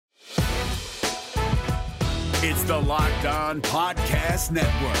It's the Locked On Podcast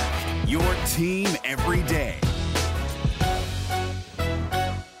Network, your team every day.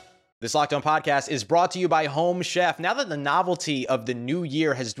 This Locked On Podcast is brought to you by Home Chef. Now that the novelty of the new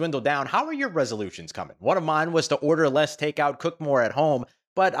year has dwindled down, how are your resolutions coming? One of mine was to order less takeout, cook more at home,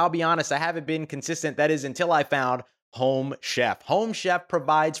 but I'll be honest, I haven't been consistent. That is until I found Home Chef. Home Chef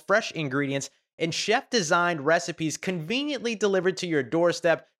provides fresh ingredients and chef-designed recipes conveniently delivered to your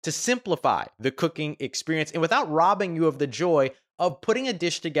doorstep to simplify the cooking experience and without robbing you of the joy of putting a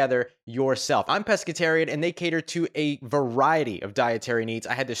dish together yourself. I'm pescatarian and they cater to a variety of dietary needs.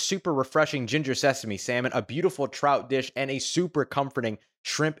 I had this super refreshing ginger sesame salmon, a beautiful trout dish, and a super comforting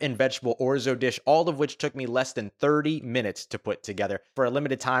shrimp and vegetable orzo dish, all of which took me less than 30 minutes to put together. For a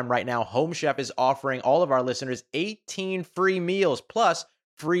limited time right now, Home Chef is offering all of our listeners 18 free meals plus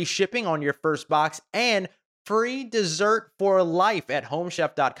free shipping on your first box and free dessert for life at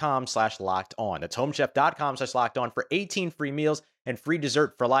homechef.com/lockedon. That's homechef.com/lockedon for 18 free meals and free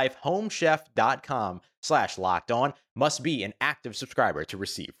dessert for life. Homechef.com/lockedon. Must be an active subscriber to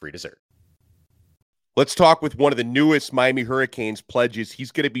receive free dessert. Let's talk with one of the newest Miami Hurricanes pledges.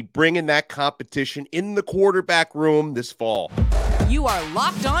 He's going to be bringing that competition in the quarterback room this fall. You are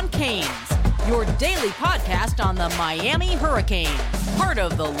Locked On Canes, your daily podcast on the Miami Hurricanes. Part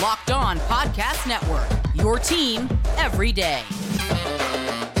of the Locked On Podcast Network, your team every day.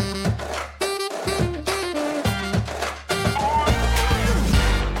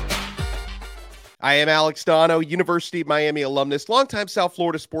 I am Alex Dono, University of Miami alumnus, longtime South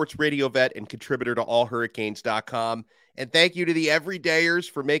Florida sports radio vet, and contributor to allhurricanes.com. And thank you to the everydayers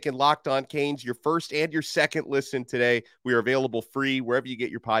for making Locked On Canes your first and your second listen today. We are available free wherever you get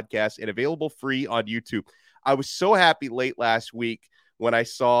your podcasts and available free on YouTube. I was so happy late last week when I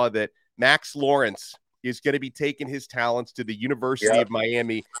saw that Max Lawrence is going to be taking his talents to the University of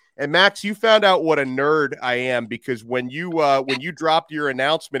Miami. And Max, you found out what a nerd I am, because when you dropped your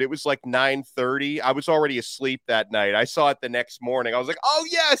announcement, it was like 9:30. I was already asleep that night. I saw it the next morning. I was like, oh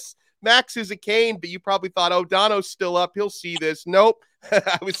yes, Max is a Cane, but you probably thought, oh, Dono's still up. He'll see this. Nope.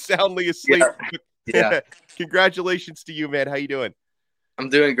 I was soundly asleep. Yeah. Congratulations to you, man. How you doing? I'm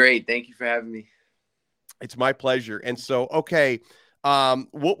doing great. Thank you for having me. It's my pleasure. And so, okay.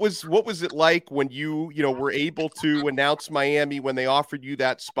 What was it like when you were able to announce Miami, when they offered you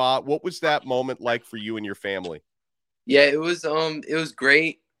that spot? What was that moment like for you and your family? Yeah, it was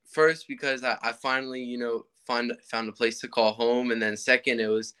great. First, because I finally, found a place to call home. And then second, it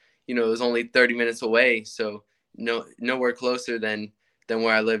was only 30 minutes away. So nowhere closer than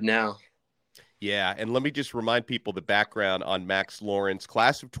where I live now. Yeah, and let me just remind people the background on Max Lawrence,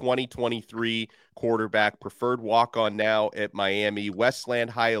 class of 2023 quarterback, preferred walk-on now at Miami, Westland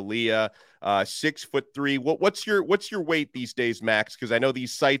Hialeah, 6'3". What's your weight these days, Max? Because I know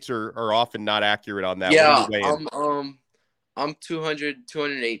these sites are often not accurate on that. Yeah, I'm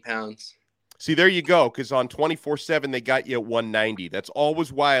 208 pounds. See, there you go, because on 24/7, they got you at 190. That's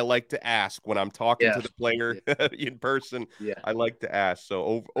always why I like to ask when I'm talking to the player in person. Yeah. I like to ask.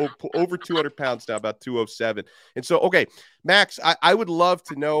 So over 200 pounds now, about 207. And so, okay, Max, I would love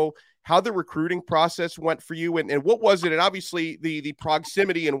to know how the recruiting process went for you, and what was it? And obviously, the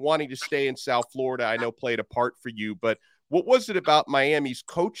proximity and wanting to stay in South Florida, I know, played a part for you, but what was it about Miami's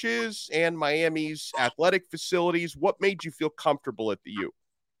coaches and Miami's athletic facilities? What made you feel comfortable at the U?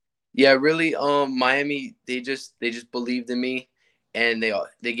 Yeah, really. Miami, they just believed in me, and they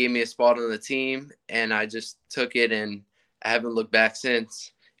gave me a spot on the team, and I just took it, and I haven't looked back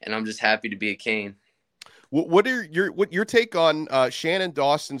since. And I'm just happy to be a Cane. What your take on Shannon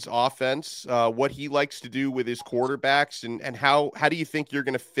Dawson's offense? What he likes to do with his quarterbacks, and how do you think you're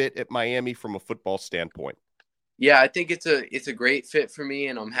going to fit at Miami from a football standpoint? Yeah, I think it's a great fit for me,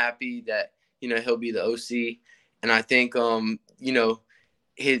 and I'm happy that he'll be the OC, and I think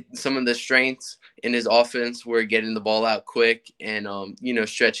some of the strengths in his offense were getting the ball out quick and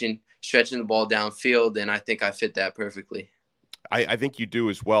stretching the ball downfield, and I think I fit that perfectly. I think you do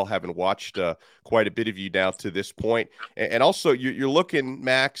as well, having watched quite a bit of you now to this point. And also, you're looking,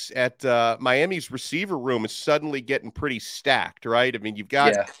 Max, at Miami's receiver room is suddenly getting pretty stacked, right? I mean, you've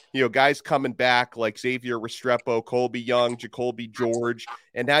got guys coming back like Xavier Restrepo, Colby Young, Jacoby George,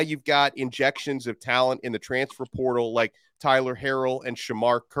 and now you've got injections of talent in the transfer portal like Tyler Harrell and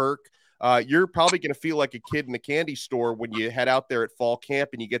Shamar Kirk. You're probably going to feel like a kid in the candy store when you head out there at fall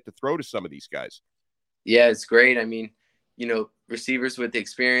camp and you get to throw to some of these guys. Yeah, it's great. I mean, receivers with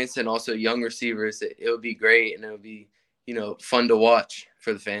experience and also young receivers, it would be great, and it would be, fun to watch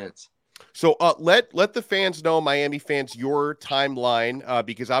for the fans. So let the fans know, Miami fans, your timeline,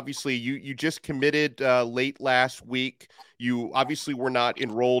 because obviously you just committed late last week. You obviously were not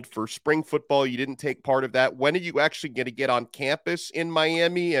enrolled for spring football. You didn't take part of that. When are you actually going to get on campus in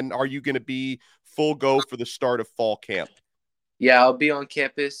Miami, and are you going to be full go for the start of fall camp? Yeah, I'll be on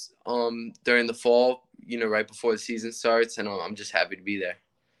campus during the fall, right before the season starts, and I'm just happy to be there.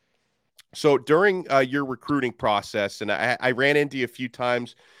 So during your recruiting process, and I ran into you a few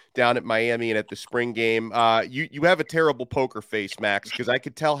times down at Miami and at the spring game, you have a terrible poker face, Max, because I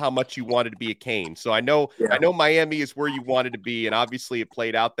could tell how much you wanted to be a Cane. So I know Miami is where you wanted to be, and obviously it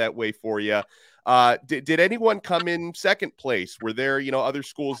played out that way for you. Did anyone come in second place? Were there other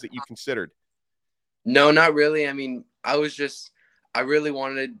schools that you considered? No, not really. I mean, I really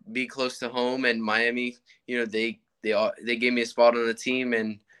wanted to be close to home, and Miami, they gave me a spot on the team,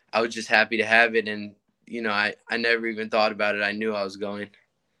 and I was just happy to have it. And, I never even thought about it. I knew I was going.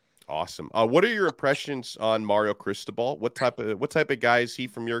 Awesome. What are your impressions on Mario Cristobal? What type of guy is he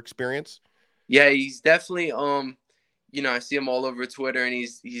from your experience? Yeah, he's definitely, I see him all over Twitter, and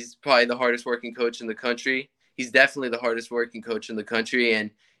he's probably the hardest working coach in the country. He's definitely the hardest working coach in the country.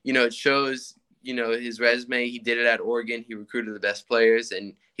 And, it shows, his resume. He did it at Oregon. He recruited the best players,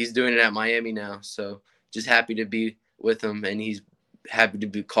 and he's doing it at Miami now. So just happy to be with him, and he's happy to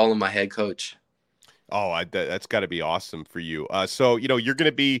be calling my head coach. Oh, that's got to be awesome for you. So, you're going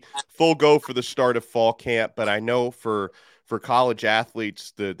to be full go for the start of fall camp, but I know for college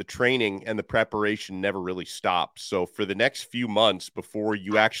athletes, the training and the preparation never really stops. So for the next few months before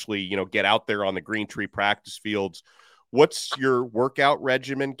you actually, get out there on the Green Tree practice fields, what's your workout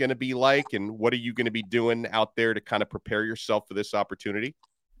regimen going to be like? And what are you going to be doing out there to kind of prepare yourself for this opportunity?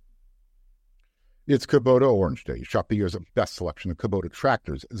 It's Kubota Orange Day. Shop the year's best selection of Kubota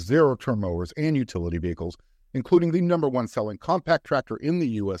tractors, zero-turn mowers, and utility vehicles, including the #1 selling compact tractor in the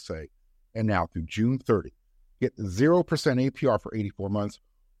USA. And now through June 30, get 0% APR for 84 months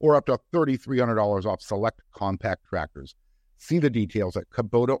or up to $3,300 off select compact tractors. See the details at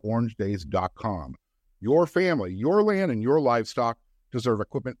KubotaOrangeDays.com. Your family, your land, and your livestock deserve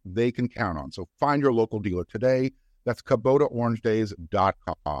equipment they can count on. So find your local dealer today. That's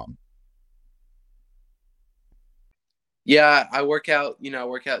KubotaOrangeDays.com. Yeah, I work out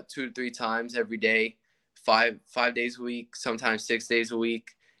 2 to 3 times every day, five days a week, sometimes 6 days a week.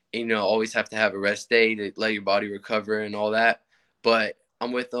 And, always have to have a rest day to let your body recover and all that. But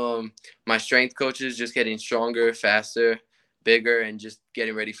I'm with my strength coaches, just getting stronger, faster, bigger, and just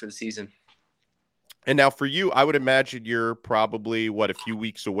getting ready for the season. And now for you, I would imagine you're probably, a few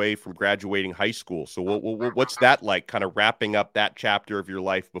weeks away from graduating high school. So what's that like, kind of wrapping up that chapter of your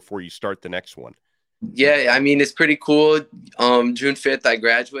life before you start the next one? Yeah, I mean, it's pretty cool. June 5th, I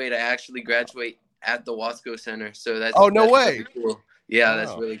graduate. I actually graduate at the Wasco Center. So that's way. Cool. Yeah,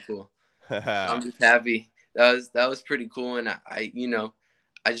 That's really cool. I'm just happy. That was pretty cool. And I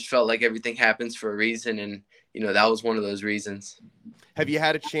just felt like everything happens for a reason. And, that was one of those reasons. Have you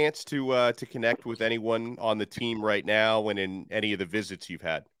had a chance to connect with anyone on the team right now and in any of the visits you've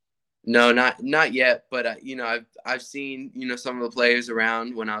had? No, not yet. But, I've seen, some of the players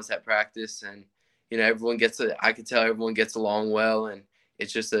around when I was at practice, and, I could tell everyone gets along well, and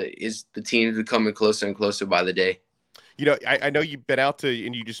it's just the team's becoming closer and closer by the day. I know you've been out to,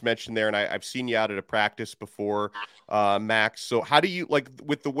 and you just mentioned there, and I've seen you out at a practice before, Max. So how do you, like,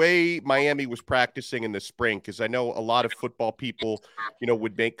 with the way Miami was practicing in the spring? Because I know a lot of football people,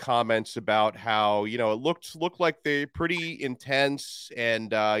 would make comments about how, it looked like they're pretty intense, and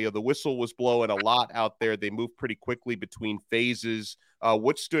the whistle was blowing a lot out there. They moved pretty quickly between phases.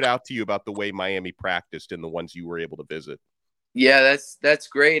 What stood out to you about the way Miami practiced and the ones you were able to visit? Yeah, that's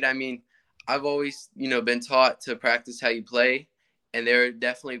great. I mean, I've always, been taught to practice how you play, and they're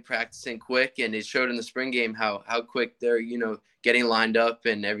definitely practicing quick, and it showed in the spring game how quick they're, getting lined up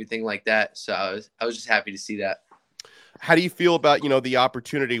and everything like that. So I was just happy to see that. How do you feel about, the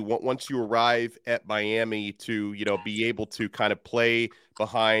opportunity once you arrive at Miami to, be able to kind of play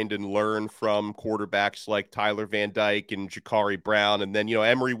behind and learn from quarterbacks like Tyler Van Dyke and Ja'Carri Brown? And then,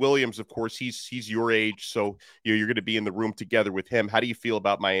 Emory Williams, of course, he's your age. So, you're going to be in the room together with him. How do you feel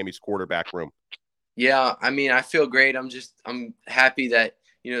about Miami's quarterback room? Yeah, I mean, I feel great. I'm happy that,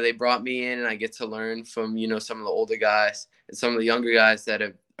 they brought me in and I get to learn from, some of the older guys and some of the younger guys that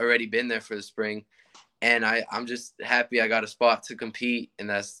have already been there for the spring. And I'm just happy I got a spot to compete, and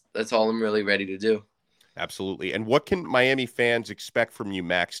that's all I'm really ready to do. Absolutely. And what can Miami fans expect from you,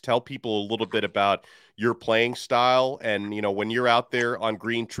 Max? Tell people a little bit about your playing style, and when you're out there on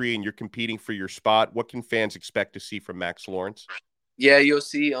Green Tree and you're competing for your spot, what can fans expect to see from Max Lawrence? Yeah, you'll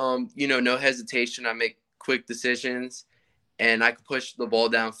see no hesitation. I make quick decisions, and I can push the ball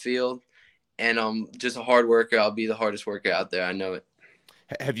downfield. and just a hard worker. I'll be the hardest worker out there. I know it.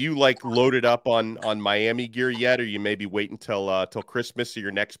 Have you loaded up on Miami gear yet, or you maybe wait until Christmas or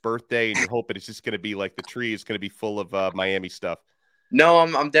your next birthday, and you're hoping it's just going to be like the tree is going to be full of Miami stuff? No,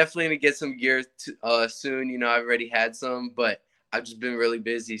 I'm definitely gonna get some gear soon. I've already had some, but I've just been really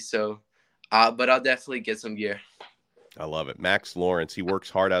busy. So, but I'll definitely get some gear. I love it. Max Lawrence, he works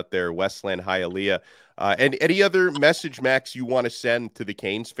hard out there, Westland Hialeah. And any other message, Max, you want to send to the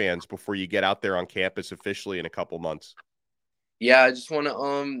Canes fans before you get out there on campus officially in a couple months? Yeah, I just want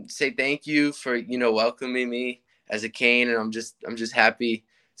to say thank you for welcoming me as a Cane, and I'm just happy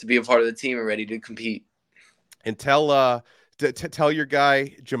to be a part of the team and ready to compete. And tell your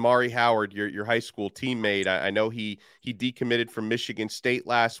guy Jamari Howard, your high school teammate. I know he decommitted from Michigan State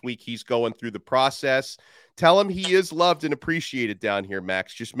last week. He's going through the process. Tell him he is loved and appreciated down here,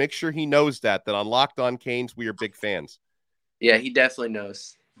 Max. Just make sure he knows that on Locked On Canes, we are big fans. Yeah, he definitely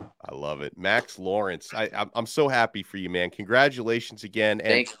knows. I love it. Max Lawrence, I'm so happy for you, man. Congratulations again,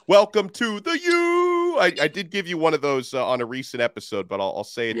 and welcome to the U. I did give you one of those on a recent episode, but I'll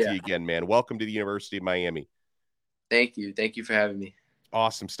say it to you again, man. Welcome to the University of Miami. Thank you. Thank you for having me.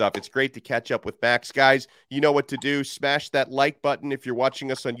 Awesome stuff. It's great to catch up with Max. Guys, you know what to do. Smash that like button. If you're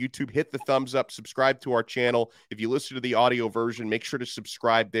watching us on YouTube, hit the thumbs up, subscribe to our channel. If you listen to the audio version, make sure to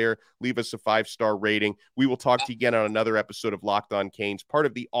subscribe there. Leave us a 5-star rating. We will talk to you again on another episode of Locked On Canes, part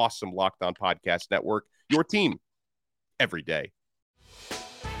of the awesome Locked On Podcast Network, your team every day.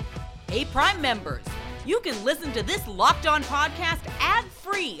 Hey, Prime members, you can listen to this Locked On podcast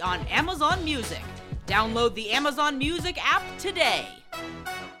ad-free on Amazon Music. Download the Amazon Music app today.